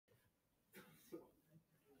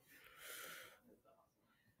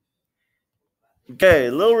Okay,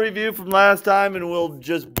 a little review from last time, and we'll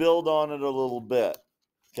just build on it a little bit.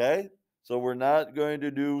 Okay, so we're not going to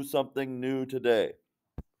do something new today.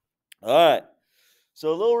 All right,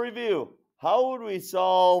 so a little review. How would we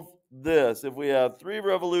solve this if we have 3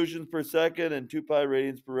 revolutions per second and 2 pi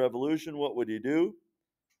radians per revolution? What would you do?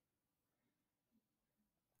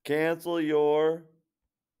 Cancel your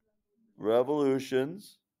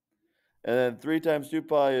revolutions, and then 3 times 2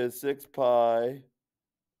 pi is 6 pi,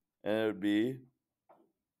 and it would be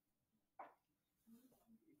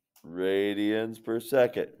radians per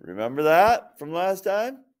second. Remember that from last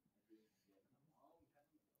time?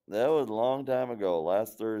 That was a long time ago,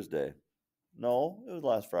 last Thursday. No, it was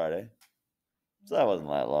last Friday. So that wasn't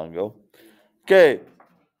that long ago. Okay,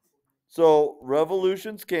 so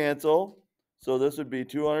revolutions cancel. So this would be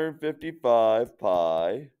 255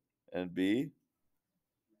 pi and b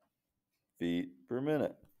feet per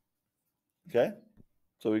minute. Okay,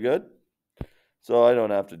 so we good? So I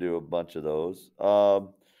don't have to do a bunch of those.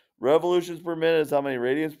 Revolutions per minute is how many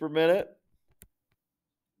radians per minute?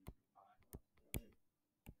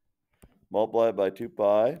 Multiply it by 2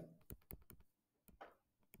 pi.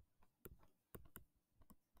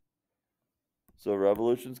 So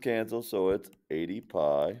revolutions cancel, so it's 80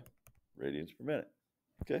 pi radians per minute.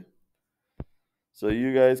 Okay? So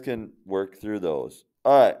you guys can work through those.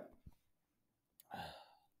 All right.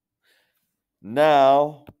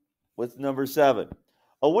 Now, what's number 7?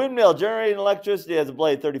 A windmill generating electricity has a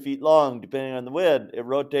blade 30 feet long. Depending on the wind, it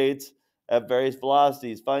rotates at various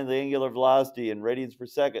velocities. Find the angular velocity in radians per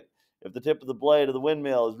second. If the tip of the blade of the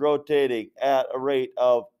windmill is rotating at a rate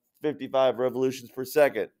of 55 revolutions per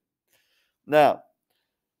second. Now,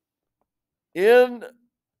 in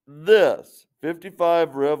this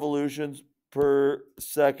 55 revolutions per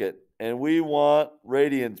second, and we want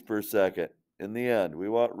radians per second. In the end, we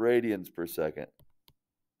want radians per second.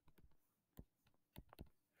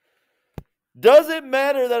 Does it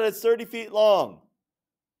matter that it's 30 feet long?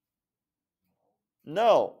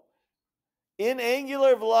 No. In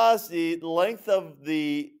angular velocity, the length of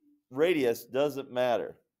the radius doesn't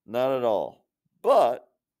matter. Not at all. But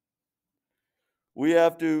we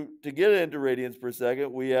have to get it into radians per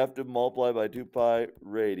second, we have to multiply by 2 pi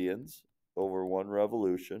radians over 1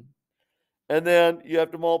 revolution. And then you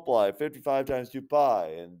have to multiply 55 times 2 pi,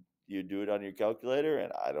 and you do it on your calculator,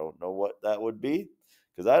 and I don't know what that would be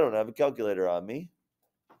because I don't have a calculator on me.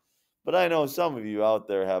 But I know some of you out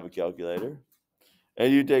there have a calculator.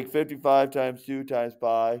 And you take 55 times 2 times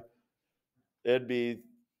pi, it'd be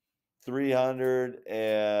 300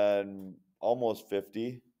 and almost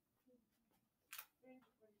 50.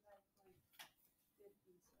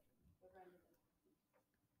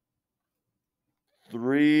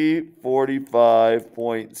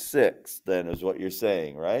 345.6 then is what you're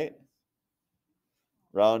saying, right?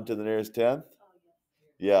 Round to the nearest tenth?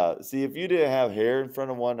 Yeah. See, if you didn't have hair in front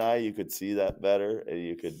of one eye, you could see that better, and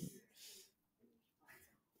you could.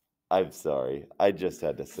 I'm sorry. I just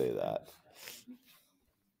had to say that.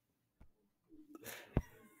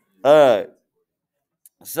 All right.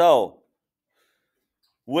 So,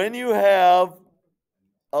 when you have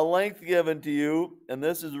a length given to you, and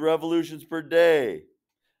this is revolutions per day,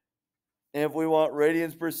 and if we want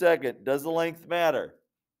radians per second, does the length matter?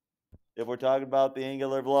 If we're talking about the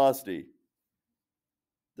angular velocity,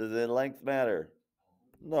 does the length matter?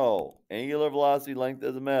 No. Angular velocity length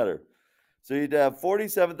doesn't matter. So you'd have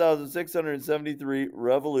 47,673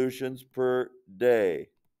 revolutions per day.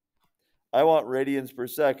 I want radians per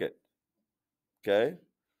second. Okay?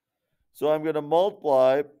 So I'm going to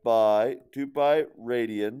multiply by 2 pi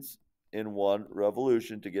radians in 1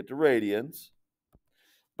 revolution to get to radians.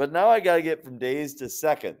 But now I got to get from days to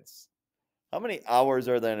seconds. How many hours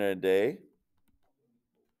are there in a day?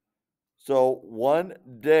 So 1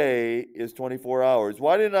 day is 24 hours.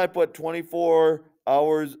 Why didn't I put 24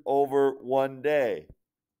 hours over 1 day?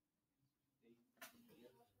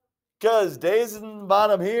 Because days in the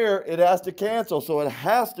bottom here, it has to cancel. So it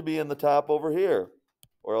has to be in the top over here,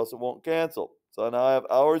 or else it won't cancel. So now I have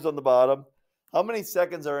hours on the bottom. How many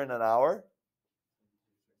seconds are in an hour?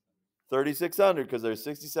 3,600, because there's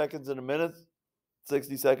 60 seconds in a minute,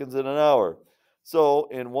 60 seconds in an hour. So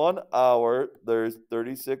in 1 hour, there's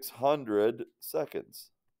 3,600 seconds.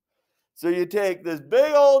 So you take this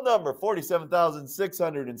big old number,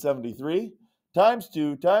 47,673, times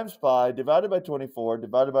 2 times pi, divided by 24,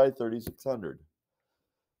 divided by 3,600.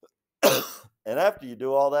 And after you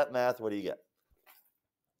do all that math, what do you get?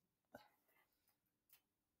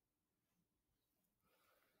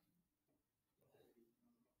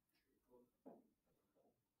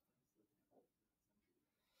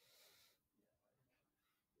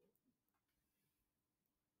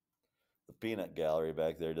 peanut gallery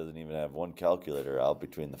back there doesn't even have one calculator out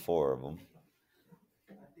between the four of them.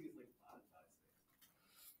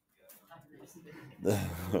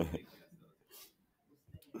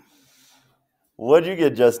 What'd you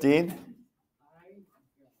get, Justine?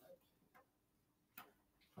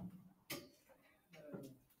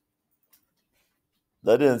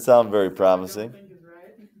 That didn't sound very promising.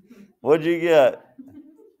 What'd you get?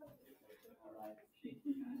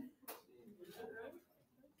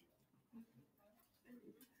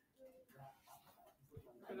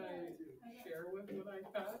 Could I share with what I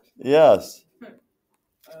got? Yes.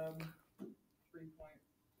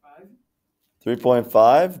 3.5.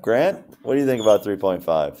 3.5? Grant, what do you think about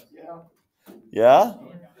 3.5? Yeah. Yeah?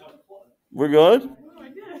 We're good? Oh, I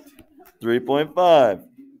did. 3.5.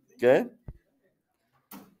 Okay.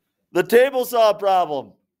 The table saw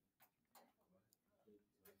problem.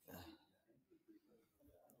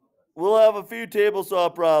 We'll have a few table saw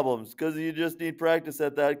problems because you just need practice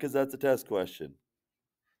at that because that's a test question.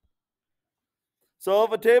 So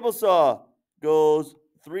if a table saw goes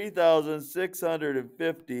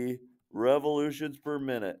 3,650 revolutions per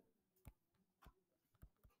minute,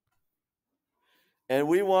 and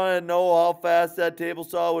we want to know how fast that table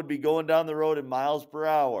saw would be going down the road in miles per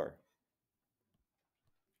hour.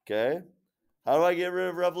 Okay? How do I get rid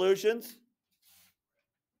of revolutions?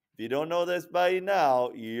 If you don't know this by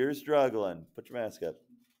now, you're struggling. Put your mask up.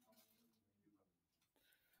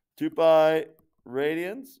 2 pi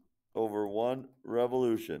radians over 1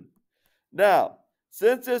 revolution. Now,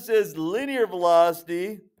 since this is linear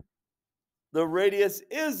velocity, the radius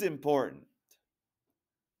is important.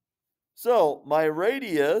 So my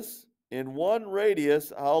radius, in 1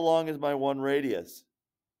 radius, how long is my 1 radius?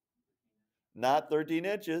 Not 13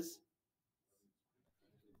 inches.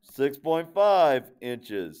 6.5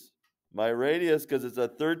 inches. My radius, because it's a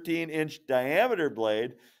 13-inch diameter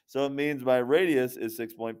blade, so it means my radius is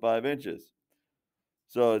 6.5 inches.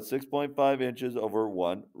 So it's 6.5 inches over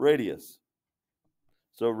 1 radius.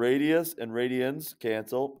 So radius and radians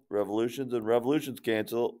cancel, revolutions and revolutions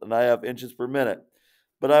cancel, and I have inches per minute.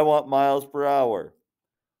 But I want miles per hour.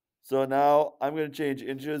 So now I'm going to change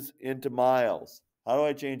inches into miles. How do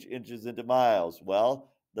I change inches into miles?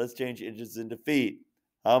 Well, let's change inches into feet.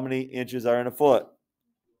 How many inches are in a foot?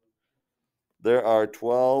 There are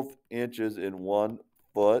 12 inches in 1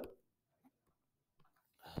 foot.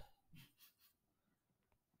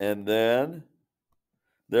 And then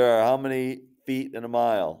there are how many feet in a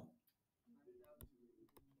mile?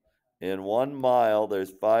 In 1 mile,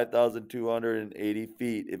 there's 5,280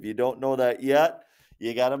 feet. If you don't know that yet,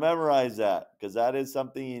 you got to memorize that because that is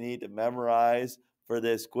something you need to memorize for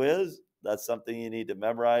this quiz. That's something you need to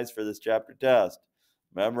memorize for this chapter test.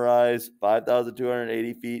 Memorize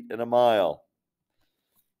 5,280 feet in a mile.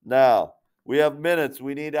 Now, we have minutes.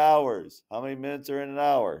 We need hours. How many minutes are in an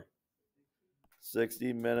hour?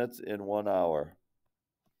 60 minutes in 1 hour.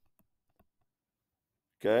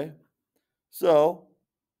 Okay? So,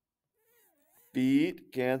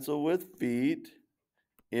 feet cancel with feet.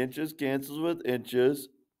 Inches cancels with inches.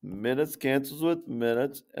 Minutes cancels with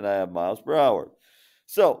minutes. And I have miles per hour.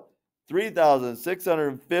 So,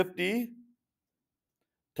 3,650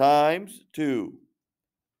 times 2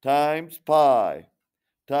 times pi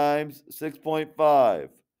times 6.5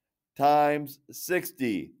 times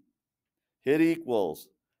 60. Hit equals.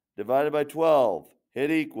 Divided by 12. Hit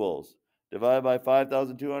equals. Divided by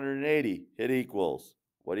 5,280. Hit equals.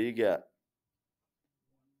 What do you get?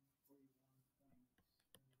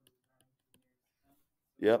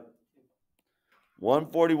 Yep.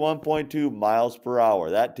 141.2 miles per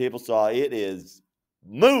hour. That table saw, it is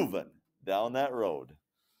moving down that road.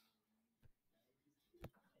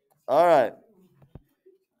 All right.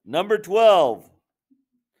 Number 12.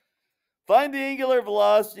 Find the angular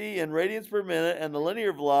velocity in radians per minute and the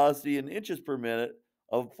linear velocity in inches per minute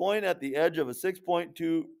of a point at the edge of a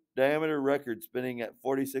 6.2 diameter record spinning at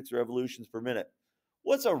 46 revolutions per minute.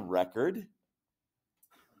 What's a record?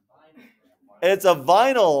 It's a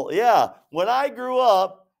vinyl. Yeah. When I grew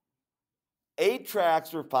up,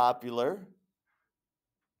 8-tracks were popular.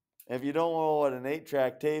 If you don't know what an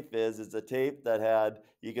 8-track tape is, it's a tape that had,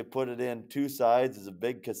 you could put it in 2 sides as a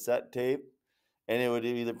big cassette tape, and it would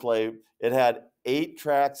either play, it had 8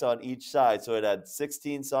 tracks on each side, so it had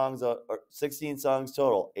 16 songs, or 16 songs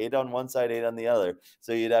total, 8 on one side, 8 on the other.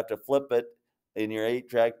 So you'd have to flip it in your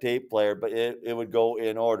 8-track tape player, but it would go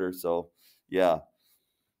in order. So yeah,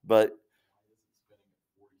 but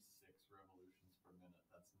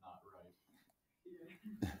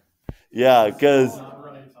yeah, because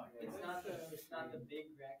it's not the big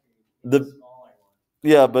record. the Smaller one.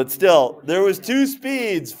 yeah, but still, there was 2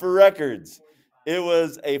 speeds for records. It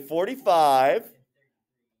was a 45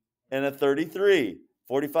 and a 33.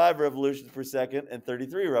 45 revolutions per second and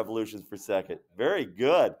 33 revolutions per second. Very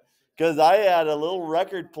good. Because I had a little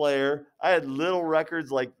record player. I had little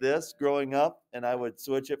records like this growing up, and I would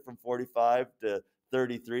switch it from 45 to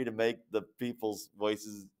 33 to make the people's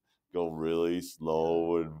voices go really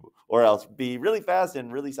slow, and or else be really fast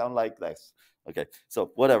and really sound like this. Okay,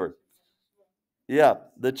 so whatever. Yeah,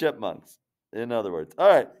 the chipmunks, in other words. All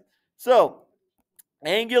right, so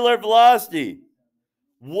angular velocity.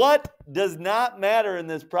 What does not matter in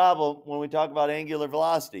this problem when we talk about angular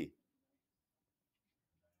velocity?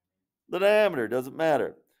 The diameter doesn't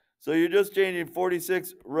matter. So you're just changing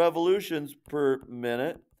 46 revolutions per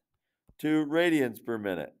minute to radians per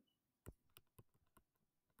minute.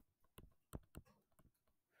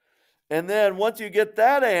 And then once you get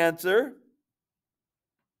that answer,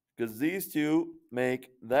 because these two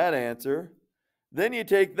make that answer, then you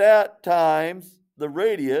take that times the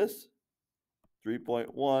radius,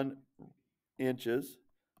 3.1 inches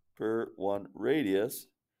per 1 radius,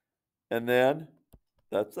 and then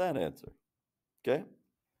that's that answer. Okay?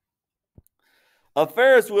 A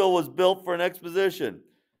Ferris wheel was built for an exposition.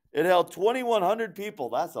 It held 2,100 people.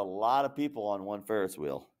 That's a lot of people on one Ferris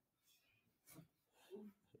wheel.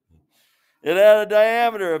 It had a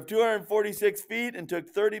diameter of 246 feet and took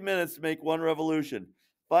 30 minutes to make 1 revolution.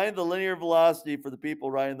 Find the linear velocity for the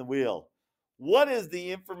people riding the wheel. What is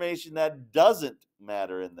the information that doesn't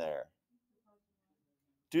matter in there?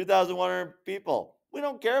 2,100 people. We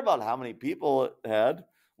don't care about how many people it had.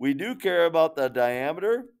 We do care about the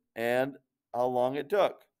diameter and how long it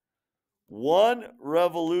took. 1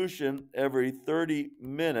 revolution every 30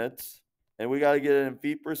 minutes, and we got to get it in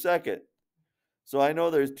feet per second. So I know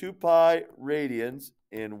there's 2 pi radians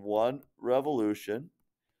in 1 revolution,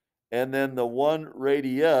 and then the 1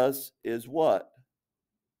 radius is what?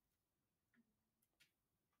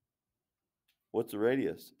 What's the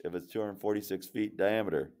radius if it's 246 feet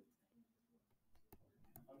diameter?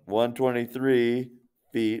 123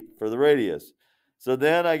 feet for the radius. So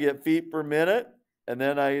then I get feet per minute, and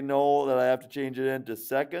then I know that I have to change it into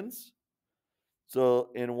seconds. So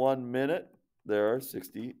in 1 minute, there are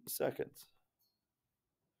 60 seconds.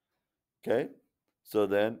 Okay? So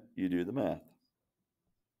then you do the math.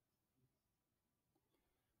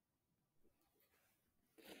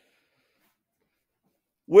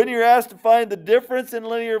 When you're asked to find the difference in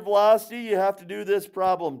linear velocity, you have to do this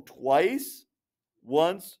problem twice.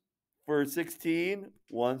 Once for 16,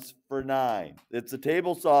 once for 9. It's a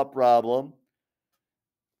table saw problem,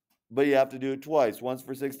 but you have to do it twice. Once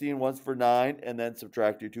for 16, once for 9, and then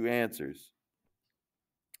subtract your 2 answers.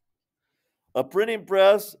 A printing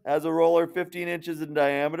press has a roller 15 inches in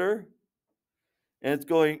diameter, and it's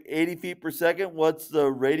going 80 feet per second. What's the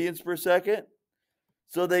radians per second?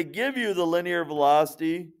 So they give you the linear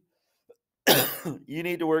velocity. You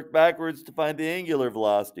need to work backwards to find the angular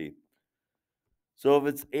velocity. So if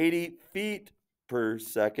it's 80 feet per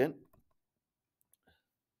second,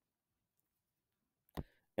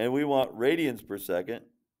 and we want radians per second,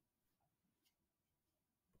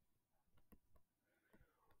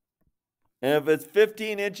 and if it's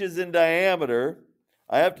 15 inches in diameter,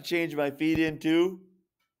 I have to change my feet into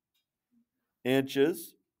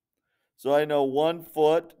inches. So I know 1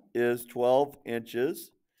 foot is 12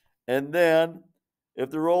 inches. And then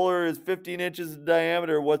if the roller is 15 inches in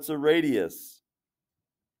diameter, what's the radius?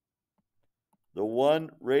 The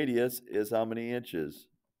 1 radius is how many inches?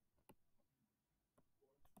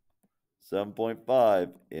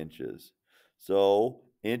 7.5 inches. So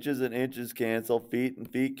inches and inches cancel, feet and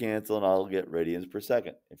feet cancel, and I'll get radians per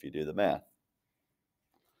second if you do the math.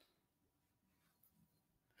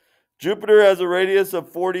 Jupiter has a radius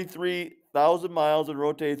of 43,000 miles and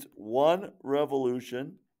rotates 1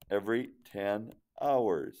 revolution every 10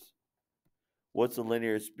 hours. What's the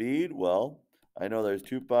linear speed? Well, I know there's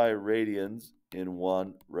 2 pi radians in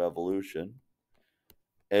 1 revolution,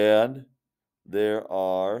 and there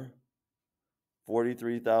are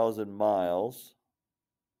 43,000 miles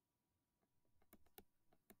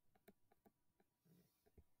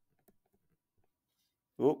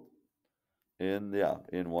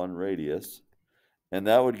in 1 radius, and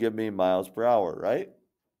that would give me miles per hour, right?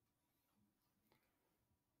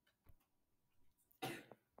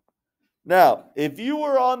 Now, if you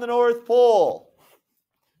were on the North Pole,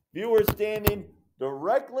 if you were standing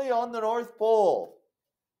directly on the North Pole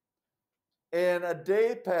and a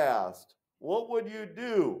day passed, what would you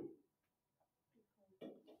do?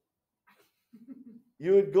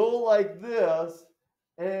 You would go like this,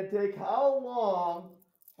 and it'd take how long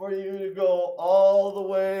for you to go all the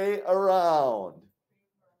way around?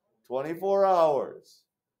 24 hours.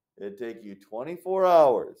 It'd take you 24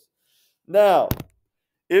 hours. Now,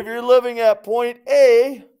 if you're living at point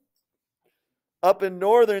A up in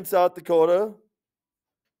northern South Dakota,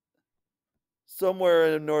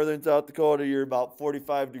 somewhere in northern South Dakota, you're about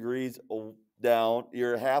 45 degrees down.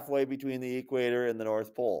 You're halfway between the equator and the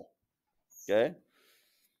North Pole. Okay?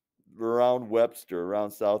 Around Webster,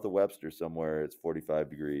 around south of Webster somewhere, it's 45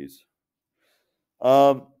 degrees.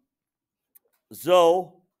 So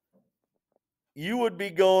you would be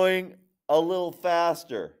going a little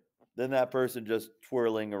faster than that person just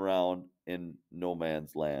twirling around in no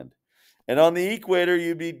man's land. And on the equator,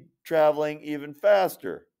 you'd be traveling even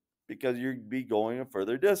faster because you'd be going a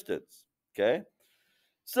further distance. Okay?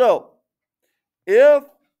 So if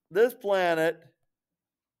this planet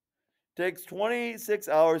takes 26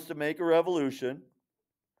 hours to make a revolution,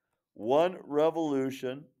 one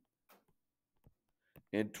revolution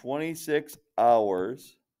in 26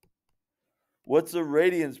 hours, what's the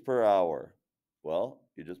radians per hour? Well,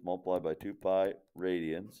 you just multiply by 2 pi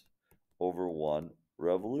radians over 1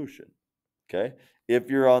 revolution. Okay? If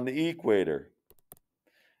you're on the equator,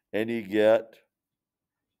 and you get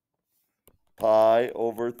pi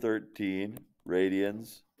over 13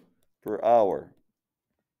 radians per hour.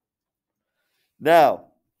 Now,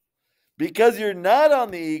 because you're not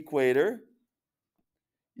on the equator,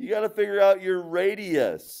 you got to figure out your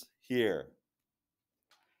radius here.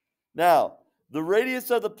 Now, the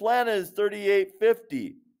radius of the planet is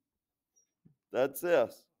 3850. That's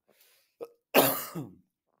this.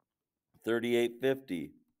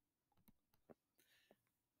 3850.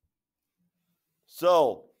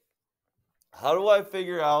 So, how do I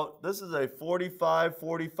figure out, this is a 45,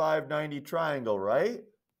 45, 90 triangle, right?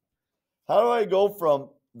 How do I go from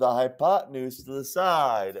the hypotenuse to the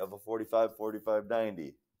side of a 45, 45,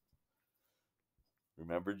 90?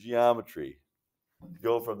 Remember geometry.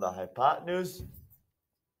 Go from the hypotenuse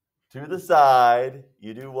to the side,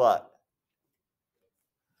 you do what?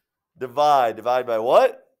 Divide. Divide by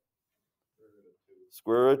what?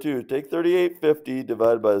 Square root of 2. Take 3850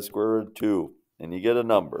 divided by the square root of 2, and you get a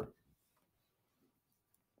number.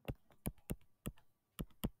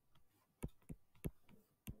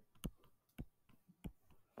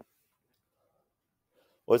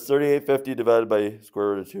 What's 3850 divided by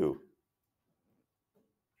square root of 2?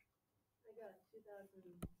 I got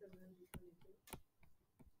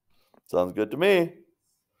 2,722. Sounds good to me.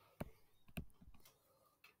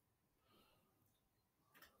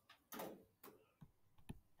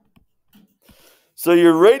 So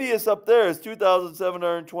your radius up there is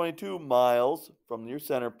 2,722 miles from your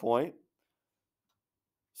center point.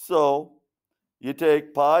 So you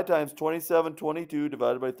take pi times 2722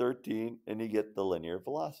 divided by 13, and you get the linear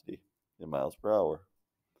velocity in miles per hour.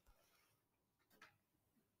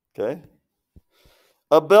 Okay?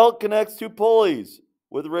 A belt connects two pulleys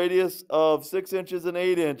with a radius of 6 inches and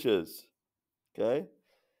 8 inches. Okay?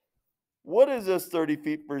 What is this 30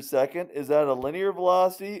 feet per second? Is that a linear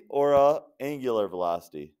velocity or a angular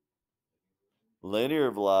velocity? Linear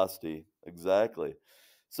velocity, exactly.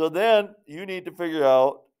 So then you need to figure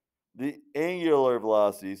out the angular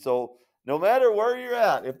velocity. So no matter where you're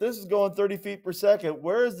at, if this is going 30 feet per second,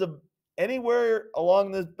 where is the, anywhere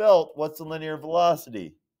along this belt, what's the linear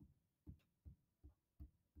velocity?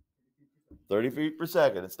 30 feet per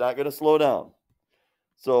second. It's not going to slow down.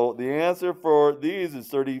 So the answer for these is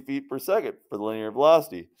 30 feet per second for the linear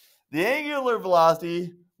velocity. The angular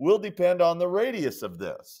velocity will depend on the radius of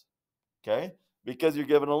this, okay? Because you're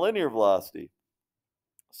given a linear velocity.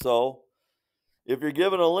 So if you're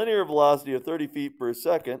given a linear velocity of 30 feet per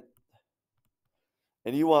second,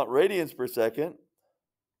 and you want radians per second,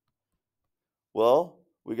 well,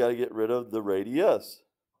 we got to get rid of the radius.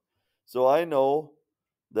 So I know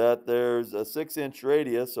that there's a 6-inch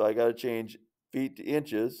radius, so I got to change feet to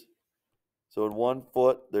inches. So in 1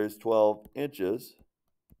 foot, there's 12 inches.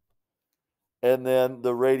 And then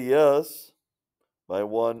the radius, my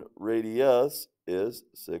one radius, is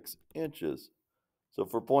 6 inches. So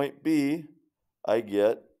for point B, I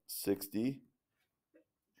get 60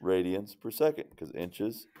 radians per second because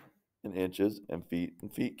inches and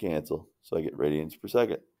feet cancel. So I get radians per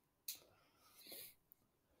second.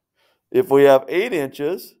 If we have 8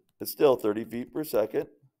 inches, it's still 30 feet per second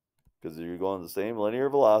because you're going the same linear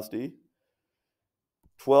velocity.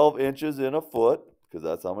 12 inches in a foot because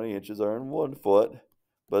that's how many inches are in 1 foot.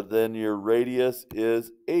 But then your radius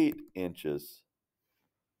is 8 inches.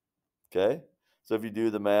 Okay? So if you do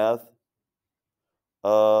the math,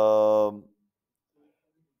 45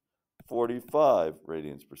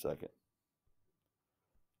 radians per second.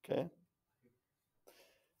 Okay?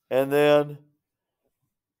 And then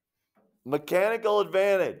mechanical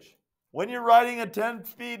advantage. When you're riding a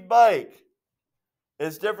 10-speed bike,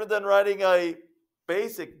 it's different than riding a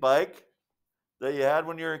basic bike that you had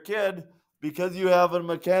when you were a kid because you have a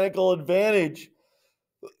mechanical advantage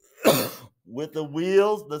with the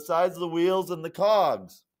wheels, the size of the wheels, and the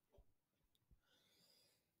cogs.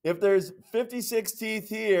 If there's 56 teeth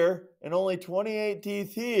here and only 28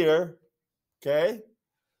 teeth here, okay,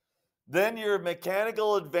 then your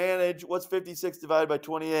mechanical advantage, what's 56 divided by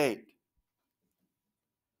 28?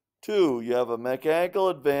 2. You have a mechanical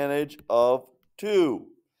advantage of 2.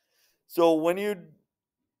 So when you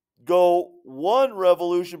go 1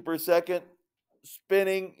 revolution per second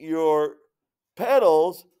spinning your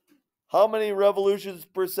pedals, how many revolutions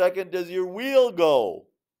per second does your wheel go?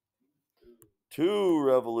 2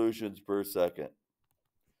 revolutions per second.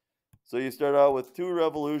 So you start out with 2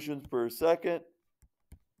 revolutions per second,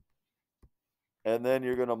 and then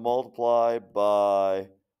you're going to multiply by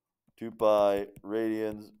 2 pi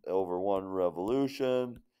radians over 1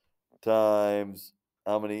 revolution times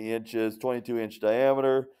how many inches? 22-inch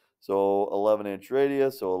diameter, so 11-inch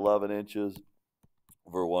radius, so 11 inches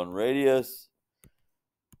over 1 radius.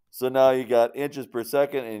 So now you got inches per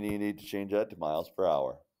second, and you need to change that to miles per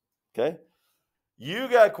hour. Okay? You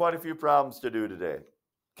got quite a few problems to do today.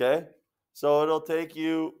 Okay? So it'll take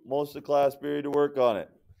you most of the class period to work on it.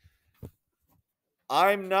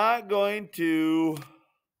 I'm not going to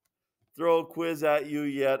throw a quiz at you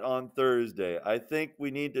yet on Thursday. I think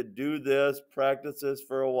we need to do this, practice this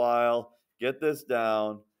for a while, get this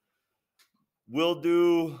down. We'll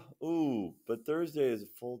do, but Thursday is a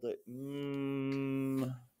full day.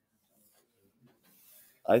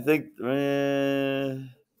 I think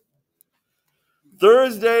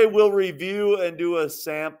Thursday we'll review and do a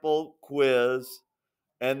sample quiz.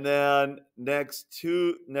 And then next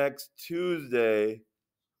Tuesday,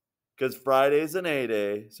 because Friday's an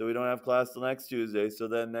A-day, so we don't have class till next Tuesday. So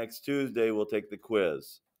then next Tuesday, we'll take the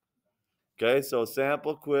quiz. Okay, so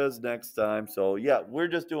sample quiz next time. So yeah, we're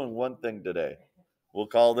just doing one thing today. We'll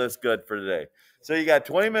call this good for today. So you got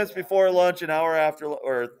 20 minutes before lunch, an hour after,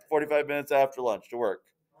 or 45 minutes after lunch to work.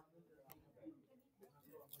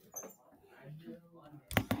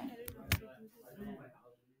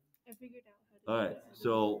 All right,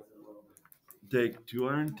 so take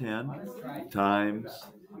 210 times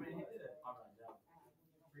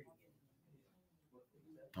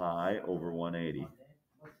pi over 180.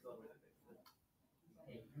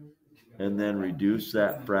 And then reduce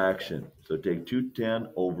that fraction. So take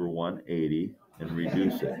 210 over 180 and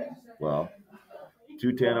reduce it. Well,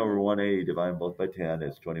 210 over 180 divided both by 10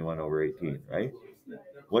 is 21 over 18, right?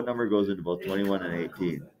 What number goes into both 21 and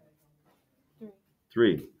 18?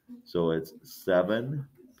 3. So it's 7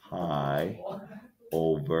 pi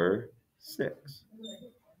over 6.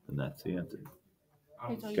 And that's the answer.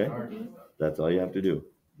 Okay? That's all you have to do.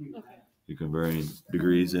 You're converting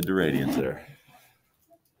degrees into radians there.